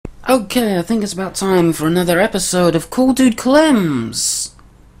Okay, I think it's about time for another episode of Cool Dude Clem's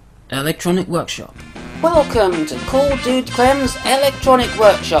Electronic Workshop. Welcome to Cool Dude Clem's Electronic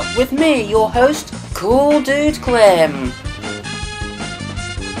Workshop with me, your host, Cool Dude Clem.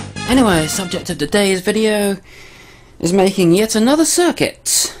 Anyway, subject of today's video is making yet another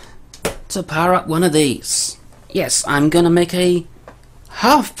circuit to power up one of these. Yes, I'm gonna make a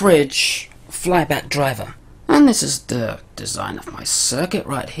half-bridge flyback driver. And this is the design of my circuit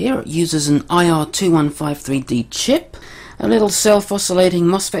right here. It uses an IR2153D chip, a little self-oscillating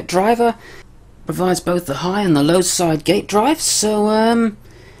MOSFET driver, provides both the high and the low side gate drives, so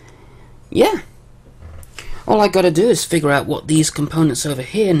yeah. All I gotta do is figure out what these components over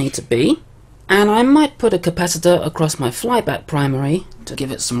here need to be, and I might put a capacitor across my flyback primary to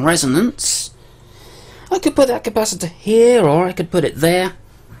give it some resonance. I could put that capacitor here, or I could put it there.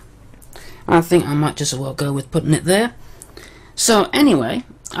 I think I might just as well go with putting it there. So anyway,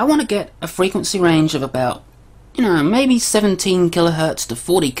 I want to get a frequency range of about, maybe 17 kilohertz to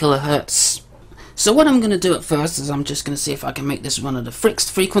 40 kilohertz. So what I'm going to do at first is I'm just going to see if I can make this run at a fixed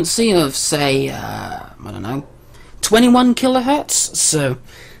frequency of, say, 21 kilohertz. So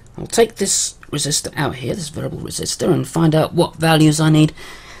I'll take this resistor out here, this variable resistor, and find out what values I need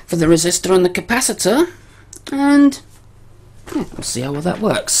for the resistor and the capacitor, and we'll see how well that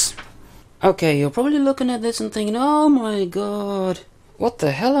works. Okay, you're probably looking at this and thinking, oh my god, what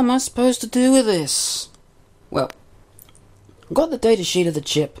the hell am I supposed to do with this? Well, I've got the data sheet of the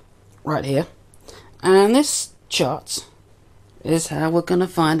chip right here, and this chart is how we're going to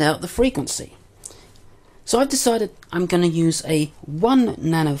find out the frequency. So I've decided I'm going to use a 1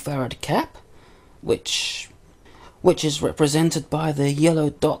 nanofarad cap, which is represented by the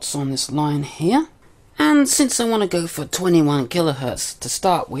yellow dots on this line here. And since I want to go for 21 kilohertz to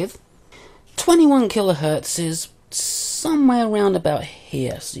start with, 21 kilohertz is somewhere around about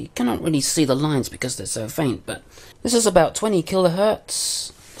here, so you cannot really see the lines because they're so faint, but this is about 20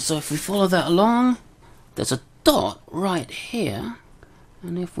 kilohertz. So if we follow that along, there's a dot right here,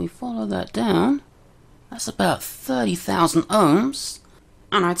 and if we follow that down, that's about 30,000 ohms,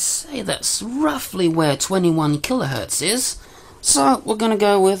 and I'd say that's roughly where 21 kilohertz is. So we're going to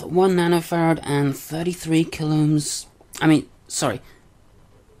go with 1 nanofarad and 33 kiloohms.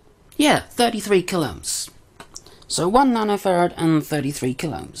 33 kiloohms. So 1 nanofarad and 33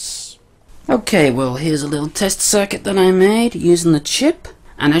 kiloohms. Okay, well here's a little test circuit that I made using the chip.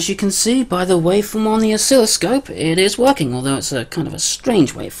 And as you can see by the waveform on the oscilloscope, it is working, although it's a kind of a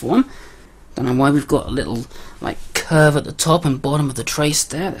strange waveform. Don't know why we've got a little curve at the top and bottom of the trace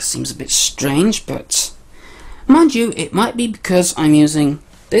there. That seems a bit strange, but mind you, it might be because I'm using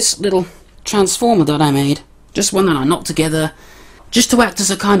this little transformer that I made. Just one that I knocked together just to act as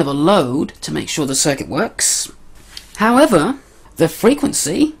a kind of a load to make sure the circuit works. However, the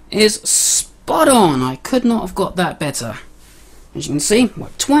frequency is spot on. I could not have got that better. As you can see,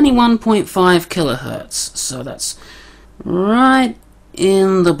 21.5 kilohertz. So that's right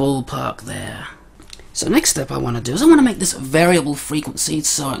in the ballpark there. So next step I want to do is I want to make this a variable frequency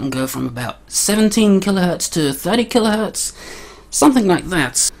so I can go from about 17 kilohertz to 30 kilohertz, something like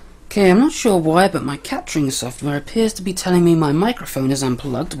that. Okay, I'm not sure why, but my capturing software appears to be telling me my microphone is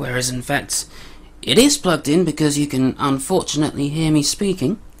unplugged, whereas in fact it is plugged in because you can unfortunately hear me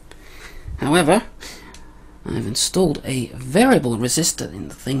speaking. However, I've installed a variable resistor in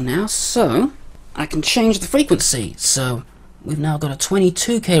the thing now, so I can change the frequency. So we've now got a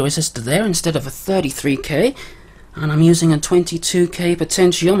 22k resistor there instead of a 33k, and I'm using a 22k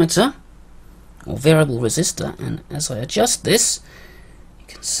potentiometer, or variable resistor, and as I adjust this, you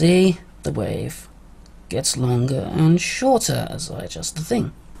can see the wave gets longer and shorter as I adjust the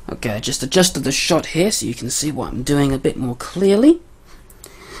thing. Okay, I just adjusted the shot here so you can see what I'm doing a bit more clearly.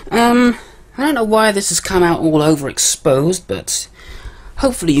 I don't know why this has come out all overexposed, but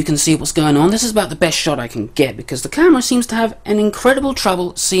hopefully you can see what's going on. This is about the best shot I can get because the camera seems to have an incredible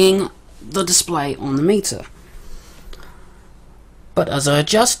trouble seeing the display on the meter. But as I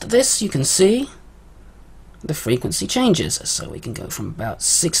adjust this, you can see the frequency changes. So we can go from about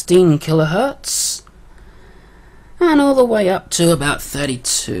 16 kilohertz and all the way up to about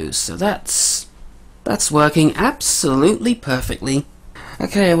 32. So that's working absolutely perfectly.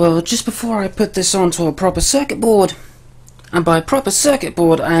 Okay, well, just before I put this onto a proper circuit board, and by proper circuit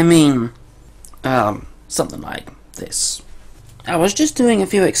board I mean something like this. I was just doing a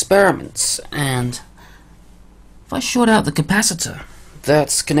few experiments, and if I short out the capacitor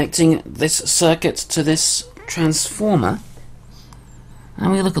that's connecting this circuit to this transformer,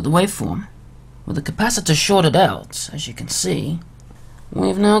 and we look at the waveform, with the capacitor shorted out, as you can see,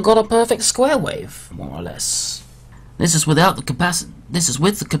 we've now got a perfect square wave, more or less. This is without the capacitor. This is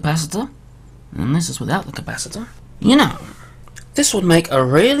with the capacitor, and this is without the capacitor. You know, this would make a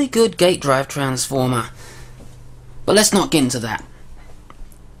really good gate drive transformer. But let's not get into that.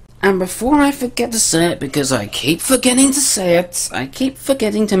 And before I forget to say it, because I keep forgetting to say it, I keep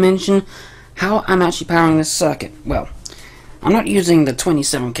forgetting to mention how I'm actually powering this circuit. Well, I'm not using the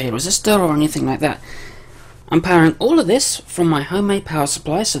 27k resistor or anything like that. I'm powering all of this from my homemade power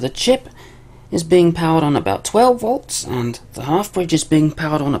supply, so the chip is being powered on about 12 volts and the half bridge is being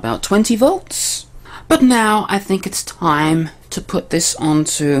powered on about 20 volts. But now I think it's time to put this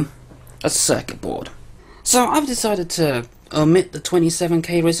onto a circuit board. So I've decided to omit the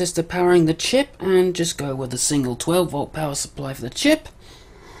 27k resistor powering the chip and just go with a single 12 volt power supply for the chip,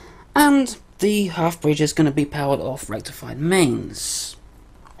 and the half bridge is going to be powered off rectified mains,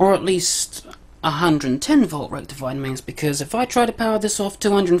 or at least 110 volt rectified mains, because if I try to power this off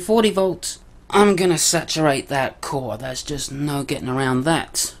 240 volts, I'm going to saturate that core. There's just no getting around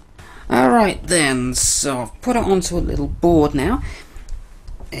that. Alright then, so I've put it onto a little board now.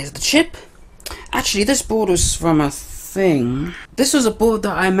 Here's the chip. Actually, this board was from a thing. This was a board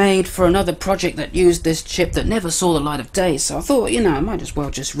that I made for another project that used this chip that never saw the light of day, so I thought, you know, I might as well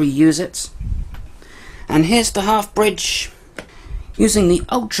just reuse it. And here's the half bridge, using the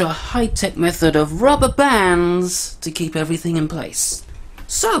ultra high-tech method of rubber bands to keep everything in place.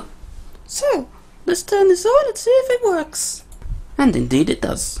 So, let's turn this on and see if it works. And indeed it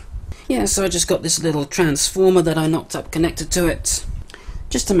does. Yeah, so I just got this little transformer that I knocked up connected to it,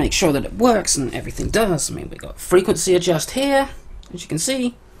 just to make sure that it works, and everything does. I mean, we got frequency adjust here, as you can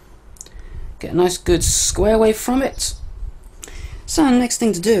see. Get a nice good square wave from it. So the next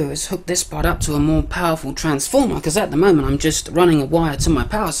thing to do is hook this part up to a more powerful transformer, because at the moment I'm just running a wire to my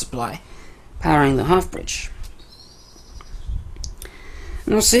power supply, powering the half bridge.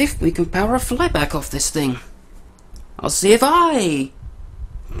 And we'll see if we can power a flyback off this thing. I'll see if I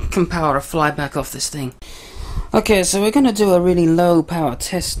can power a flyback off this thing. Okay, so we're going to do a really low power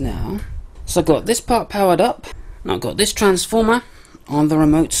test now. So I've got this part powered up, and I've got this transformer on the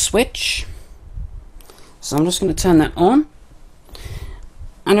remote switch. So I'm just going to turn that on,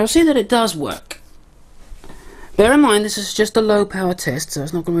 and you'll see that it does work. Bear in mind, this is just a low power test, so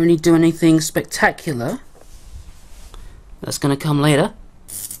it's not going to really do anything spectacular. That's going to come later.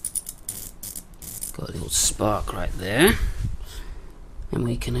 Got a little spark right there, and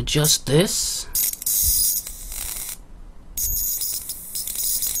we can adjust this.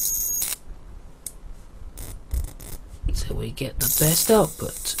 So we get the best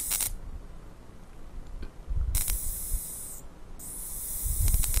output.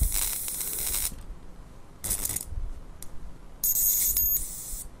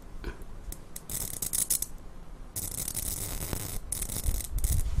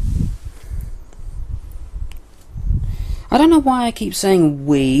 I don't know why I keep saying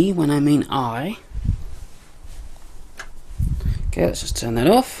we when I mean I. Okay, let's just turn that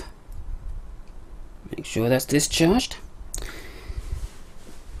off. Make sure that's discharged.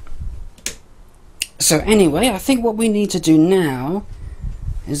 So anyway, I think what we need to do now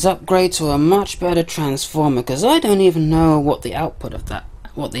is upgrade to a much better transformer, because I don't even know what the output of that,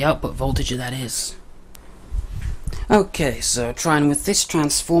 what the output voltage of that is. Okay, so trying with this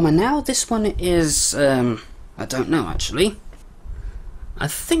transformer now. This one is I don't know actually. I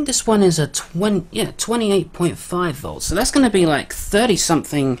think this one is a 28.5 volts. So that's going to be like 30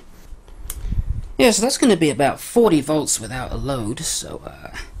 something. Yeah, so that's going to be about 40 volts without a load. So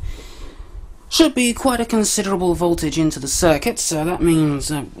should be quite a considerable voltage into the circuit. So that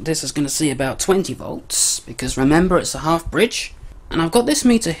means this is going to see about 20 volts, because remember, it's a half bridge. And I've got this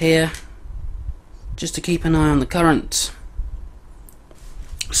meter here just to keep an eye on the current.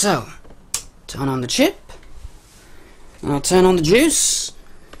 So turn on the chip. I'll turn on the juice.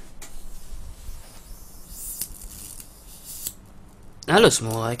 That looks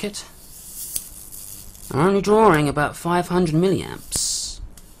more like it. I'm only drawing about 500 milliamps.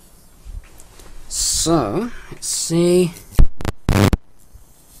 So, let's see.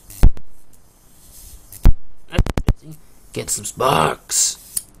 Get some sparks.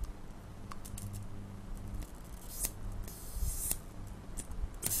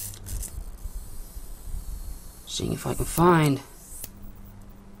 Seeing if I can find.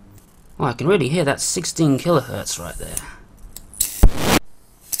 Oh, I can really hear that 16 kilohertz right there.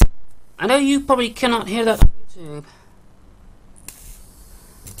 I know you probably cannot hear that on YouTube.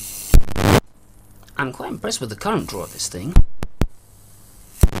 I'm quite impressed with the current draw of this thing.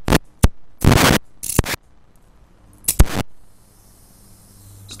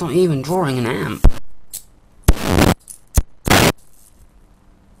 It's not even drawing an amp.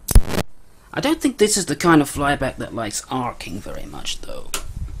 I don't think this is the kind of flyback that likes arcing very much though.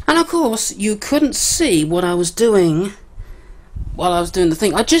 And of course, you couldn't see what I was doing while I was doing the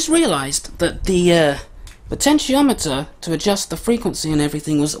thing. I just realized that the potentiometer to adjust the frequency and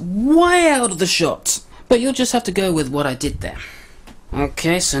everything was way out of the shot. But you'll just have to go with what I did there.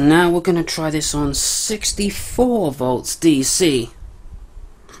 Okay, so now we're going to try this on 64 volts DC.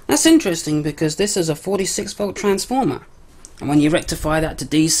 That's interesting because this is a 46 volt transformer. And when you rectify that to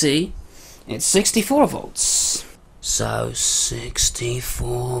DC, it's 64 volts. So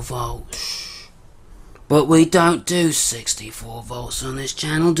 64 volts. But we don't do 64 volts on this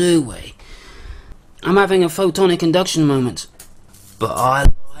channel, do we? I'm having a photonic induction moment. But I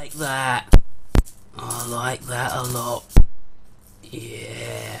like that. I like that a lot.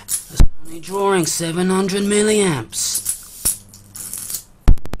 Yeah. It's only drawing 700 milliamps.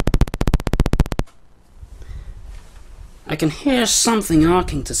 I can hear something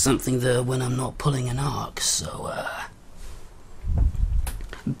arcing to something there when I'm not pulling an arc, so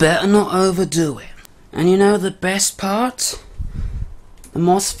better not overdo it. And you know the best part? The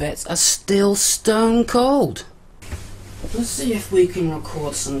MOSFETs are still stone cold. Let's see if we can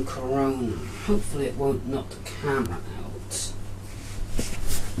record some corona. Hopefully it won't knock the camera out.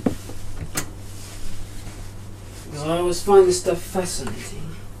 Because I always find this stuff fascinating.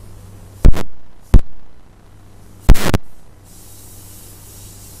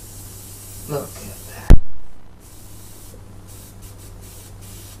 Look at that.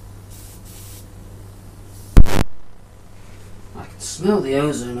 I can smell the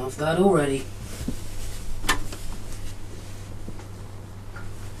ozone off that already.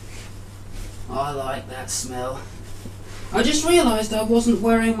 I like that smell. I just realised I wasn't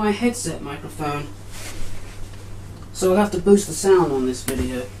wearing my headset microphone, so I'll have to boost the sound on this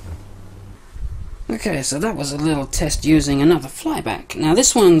video. Okay, so that was a little test using another flyback. Now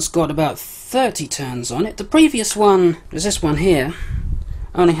this one's got about 30 turns on it. The previous one, is this one here,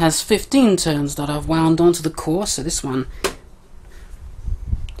 only has 15 turns that I've wound onto the core, so this one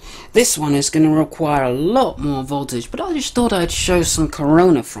is going to require a lot more voltage, but I just thought I'd show some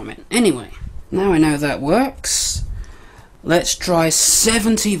corona from it. Anyway, now I know that works. Let's try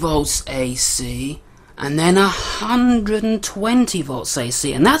 70 volts AC and then 120 volts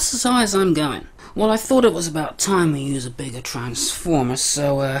AC, and that's as high as I'm going. Well, I thought it was about time we use a bigger transformer,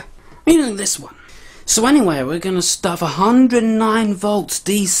 so I'm using this one. So anyway, we're going to stuff 109 volts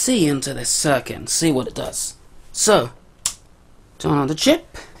DC into this circuit and see what it does. So, turn on the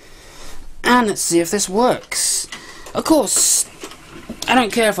chip, and let's see if this works. Of course, I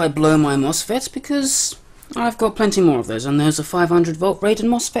don't care if I blow my MOSFETs because I've got plenty more of those, and those are 500 volt rated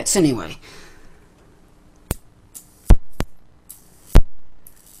MOSFETs anyway.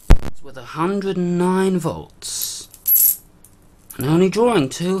 With 109 volts and only drawing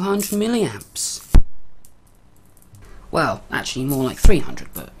 200 milliamps. Well, actually more like 300,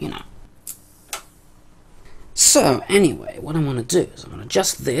 but you know. So anyway, what I want to do is I'm going to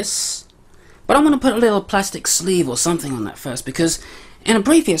adjust this, but I'm going to put a little plastic sleeve or something on that first, because in a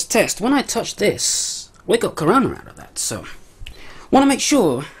previous test when I touched this we got corona out of that, so I want to make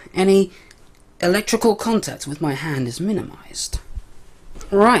sure any electrical contact with my hand is minimized.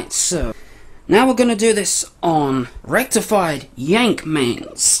 Right, so now we're going to do this on rectified yank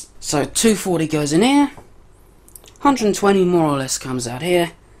mains. So 240 goes in here, 120 more or less comes out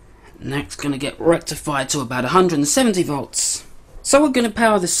here, and that's going to get rectified to about 170 volts. So we're going to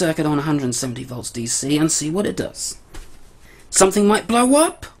power this circuit on 170 volts DC and see what it does. Something might blow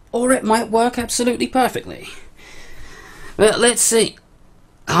up, or it might work absolutely perfectly. But let's see.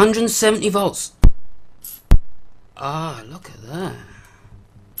 170 volts. Ah, look at that.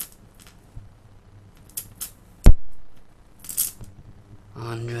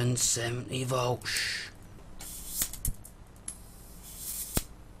 $170 volts.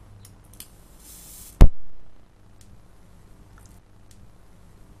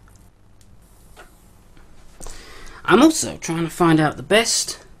 I'm also trying to find out the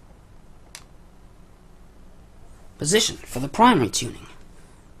best position for the primary tuning.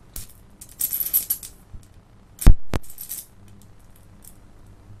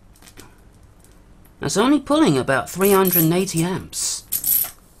 It's only pulling about 380 amps.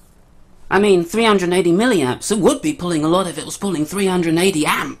 I mean 380 milliamps. It would be pulling a lot if it was pulling 380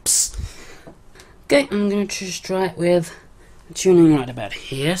 amps. Okay, I'm going to just try it with tuning right about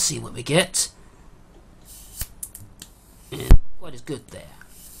here, see what we get. Yeah, quite as good there.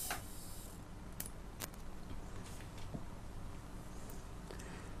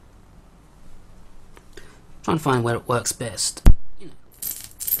 Trying to find where it works best. You know.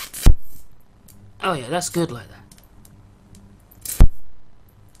 Oh yeah, that's good like that.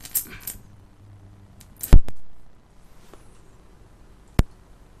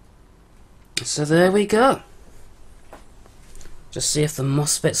 So there we go. Just see if the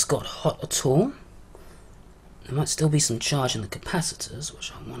MOSFET's got hot at all. There might still be some charge in the capacitors,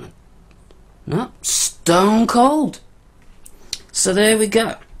 which I want to... No, stone cold. So there we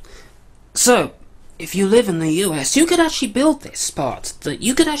go. So, if you live in the US, you could actually build this part. That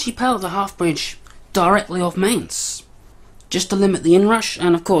you could actually power the half bridge directly off mains. Just to limit the inrush,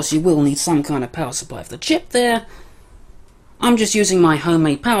 and of course you will need some kind of power supply for the chip there. I'm just using my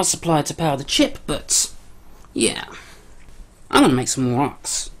homemade power supply to power the chip, but yeah. I'm gonna make some more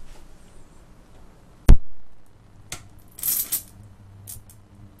arcs.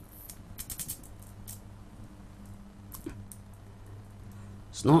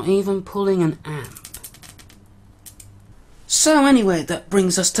 It's not even pulling an amp. So anyway, that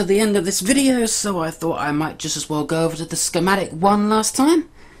brings us to the end of this video, so I thought I might just as well go over to the schematic one last time.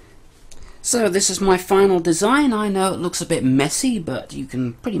 So this is my final design. I know it looks a bit messy, but you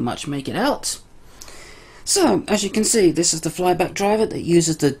can pretty much make it out. So, as you can see, this is the flyback driver that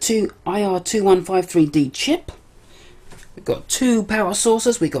uses the IR2153D chip. We've got two power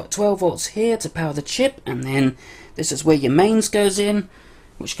sources. We've got 12 volts here to power the chip, and then this is where your mains goes in,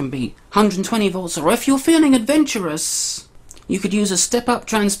 which can be 120 volts, or if you're feeling adventurous, you could use a step-up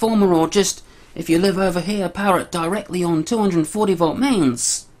transformer, or just, if you live over here, power it directly on 240 volt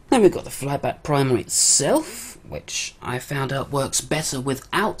mains. Then we've got the flyback primary itself, which I found out works better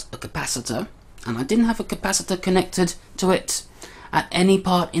without a capacitor. And I didn't have a capacitor connected to it at any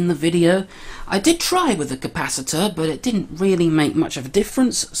part in the video. I did try with a capacitor, but it didn't really make much of a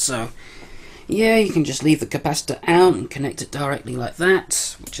difference, so yeah, you can just leave the capacitor out and connect it directly like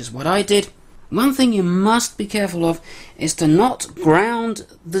that, which is what I did. One thing you must be careful of is to not ground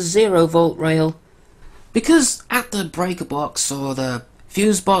the 0 volt rail, because at the breaker box or the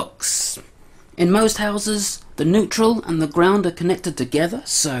fuse box, in most houses, the neutral and the ground are connected together,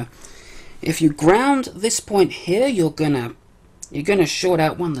 so if you ground this point here, you're gonna short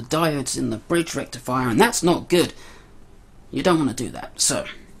out one of the diodes in the bridge rectifier, and that's not good. You don't want to do that. So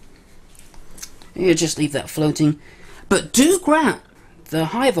you just leave that floating, but do ground the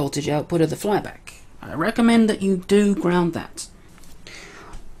high voltage output of the flyback. I recommend that you do ground that.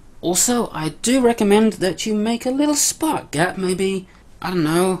 Also, I do recommend that you make a little spark gap, maybe, I don't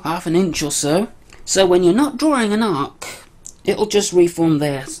know, half an inch or so. So when you're not drawing an arc, it'll just reform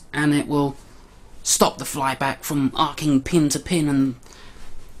there, and it will stop the flyback from arcing pin to pin and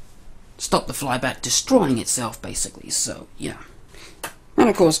stop the flyback destroying itself, basically. So, yeah. And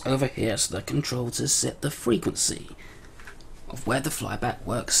of course, over here is the control to set the frequency of where the flyback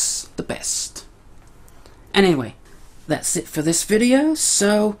works the best. Anyway, that's it for this video,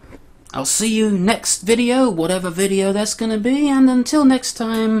 so I'll see you next video, whatever video that's gonna be, and until next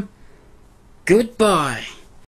time, goodbye.